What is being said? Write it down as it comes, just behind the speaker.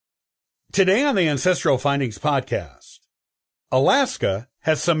Today on the Ancestral Findings podcast, Alaska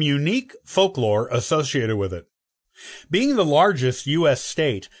has some unique folklore associated with it. Being the largest U.S.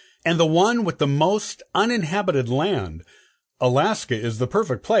 state and the one with the most uninhabited land, Alaska is the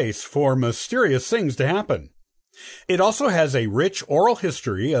perfect place for mysterious things to happen. It also has a rich oral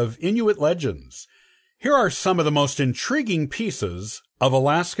history of Inuit legends. Here are some of the most intriguing pieces of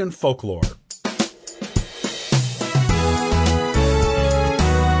Alaskan folklore.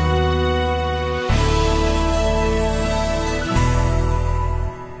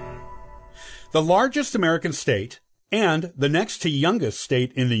 The largest American state and the next to youngest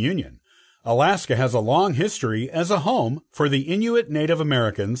state in the Union, Alaska has a long history as a home for the Inuit Native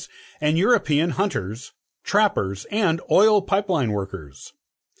Americans and European hunters, trappers, and oil pipeline workers.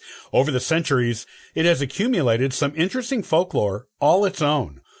 Over the centuries, it has accumulated some interesting folklore all its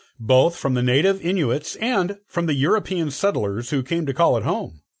own, both from the native Inuits and from the European settlers who came to call it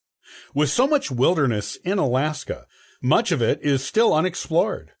home. With so much wilderness in Alaska, much of it is still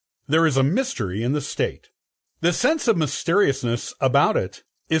unexplored. There is a mystery in the state. The sense of mysteriousness about it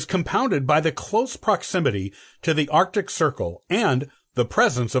is compounded by the close proximity to the Arctic Circle and the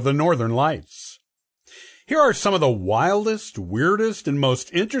presence of the Northern Lights. Here are some of the wildest, weirdest, and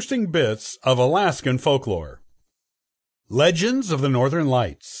most interesting bits of Alaskan folklore. Legends of the Northern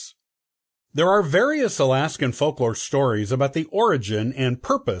Lights. There are various Alaskan folklore stories about the origin and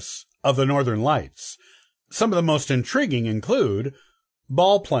purpose of the Northern Lights. Some of the most intriguing include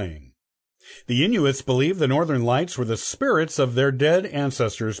ball playing. The Inuits believe the Northern Lights were the spirits of their dead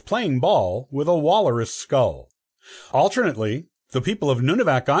ancestors playing ball with a walrus skull. Alternately, the people of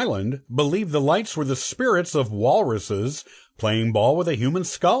Nunivak Island believe the lights were the spirits of walruses playing ball with a human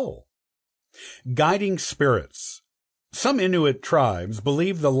skull. Guiding spirits. Some Inuit tribes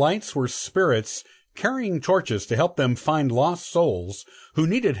believe the lights were spirits carrying torches to help them find lost souls who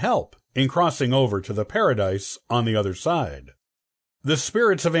needed help in crossing over to the paradise on the other side. The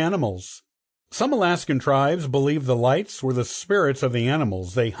spirits of animals. Some Alaskan tribes believe the lights were the spirits of the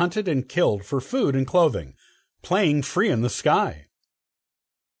animals they hunted and killed for food and clothing, playing free in the sky.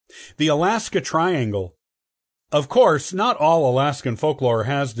 The Alaska Triangle. Of course, not all Alaskan folklore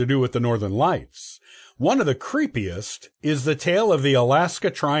has to do with the Northern Lights. One of the creepiest is the tale of the Alaska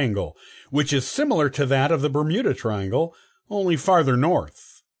Triangle, which is similar to that of the Bermuda Triangle, only farther north.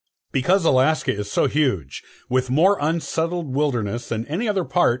 Because Alaska is so huge, with more unsettled wilderness than any other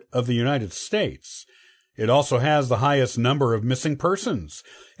part of the United States, it also has the highest number of missing persons,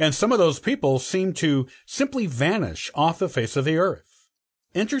 and some of those people seem to simply vanish off the face of the earth.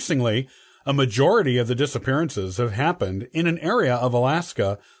 Interestingly, a majority of the disappearances have happened in an area of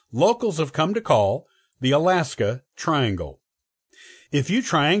Alaska locals have come to call the Alaska Triangle. If you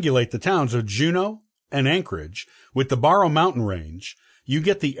triangulate the towns of Juneau and Anchorage with the Barrow Mountain Range, you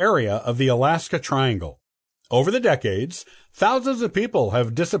get the area of the Alaska Triangle. Over the decades, thousands of people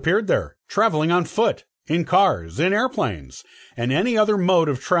have disappeared there, traveling on foot, in cars, in airplanes, and any other mode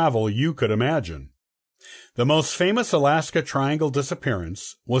of travel you could imagine. The most famous Alaska Triangle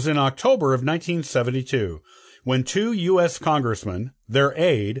disappearance was in October of 1972, when 2 U.S. congressmen, their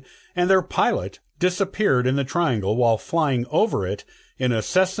aide, and their pilot disappeared in the triangle while flying over it in a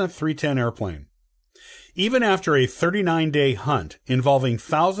Cessna 310 airplane. Even after a 39-day hunt involving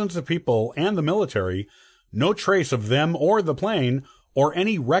thousands of people and the military, no trace of them or the plane, or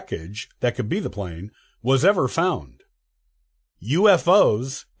any wreckage that could be the plane, was ever found.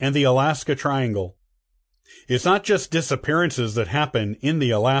 UFOs and the Alaska Triangle. It's not just disappearances that happen in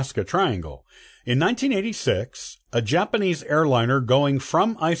the Alaska Triangle. In 1986, a Japanese airliner going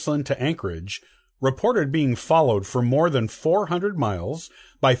from Iceland to Anchorage reported being followed for more than 400 miles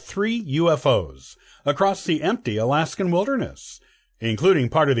by 3 UFOs across the empty Alaskan wilderness, including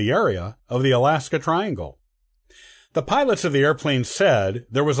part of the area of the Alaska Triangle. The pilots of the airplane said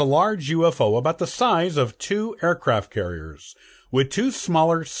there was a large UFO about the size of 2 aircraft carriers, with 2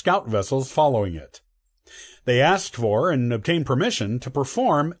 smaller scout vessels following it. They asked for and obtained permission to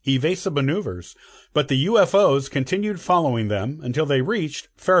perform evasive maneuvers, but the UFOs continued following them until they reached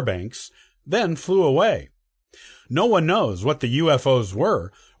Fairbanks, then flew away. No one knows what the UFOs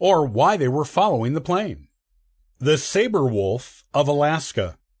were or why they were following the plane. The saber wolf of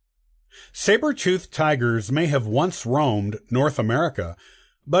Alaska. Saber-toothed tigers may have once roamed North America,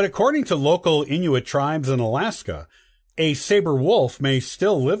 but according to local Inuit tribes in Alaska, a saber wolf may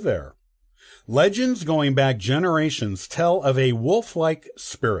still live there. Legends going back generations tell of a wolf-like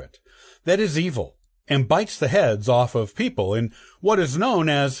spirit that is evil and bites the heads off of people in what is known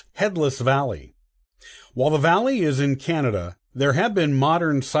as Headless Valley. While the valley is in Canada, there have been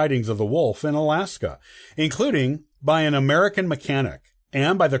modern sightings of the wolf in Alaska, including by an American mechanic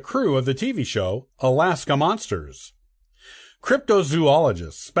and by the crew of the TV show Alaska Monsters.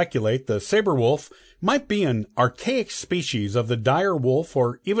 Cryptozoologists speculate the saber wolf might be an archaic species of the dire wolf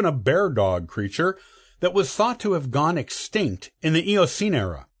or even a bear dog creature that was thought to have gone extinct in the Eocene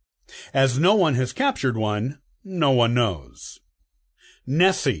era. As no one has captured one, no one knows.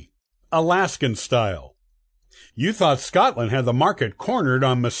 Nessie, Alaskan style. You thought Scotland had the market cornered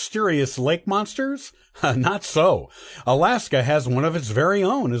on mysterious lake monsters? Not so. Alaska has one of its very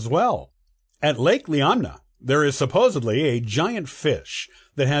own as well. At Lake Liamna, there is supposedly a giant fish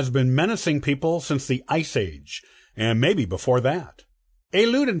that has been menacing people since the Ice Age, and maybe before that.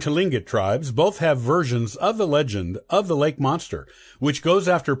 Aleut and Tlingit tribes both have versions of the legend of the lake monster, which goes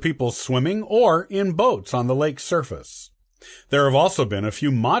after people swimming or in boats on the lake's surface. There have also been a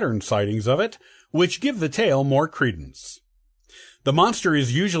few modern sightings of it, which give the tale more credence. The monster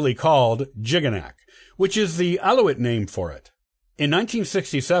is usually called Jiganak, which is the Aleut name for it. In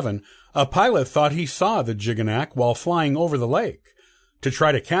 1967, a pilot thought he saw the Jiganak while flying over the lake. To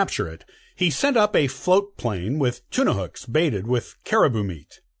try to capture it, he sent up a float plane with tuna hooks baited with caribou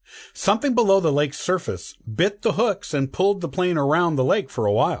meat. Something below the lake's surface bit the hooks and pulled the plane around the lake for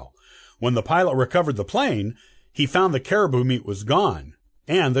a while. When the pilot recovered the plane, he found the caribou meat was gone,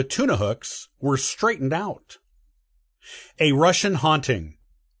 and the tuna hooks were straightened out. A Russian haunting.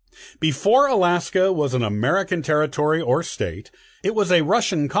 Before Alaska was an American territory or state, it was a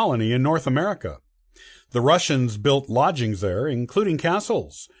Russian colony in North America. The Russians built lodgings there, including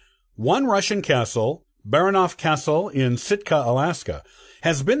castles. One Russian castle, Baranov Castle in Sitka, Alaska,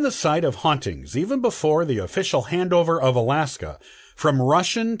 has been the site of hauntings even before the official handover of Alaska from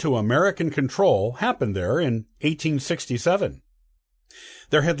Russian to American control happened there in 1867.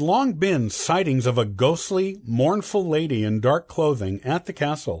 There had long been sightings of a ghostly, mournful lady in dark clothing at the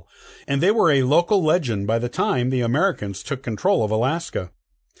castle, and they were a local legend by the time the Americans took control of Alaska.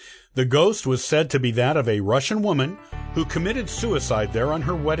 The ghost was said to be that of a Russian woman who committed suicide there on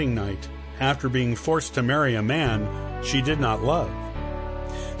her wedding night after being forced to marry a man she did not love.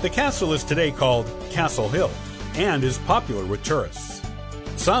 The castle is today called Castle Hill and is popular with tourists.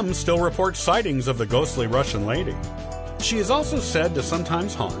 Some still report sightings of the ghostly Russian lady. She is also said to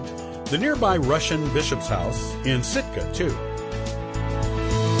sometimes haunt the nearby Russian bishop's house in Sitka, too.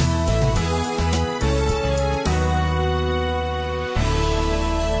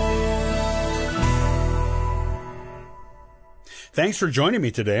 Thanks for joining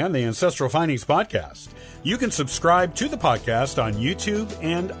me today on the Ancestral Findings Podcast. You can subscribe to the podcast on YouTube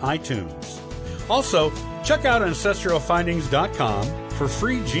and iTunes. Also, check out ancestralfindings.com for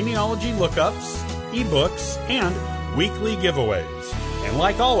free genealogy lookups, ebooks, and weekly giveaways. And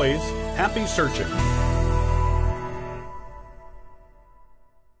like always, happy searching.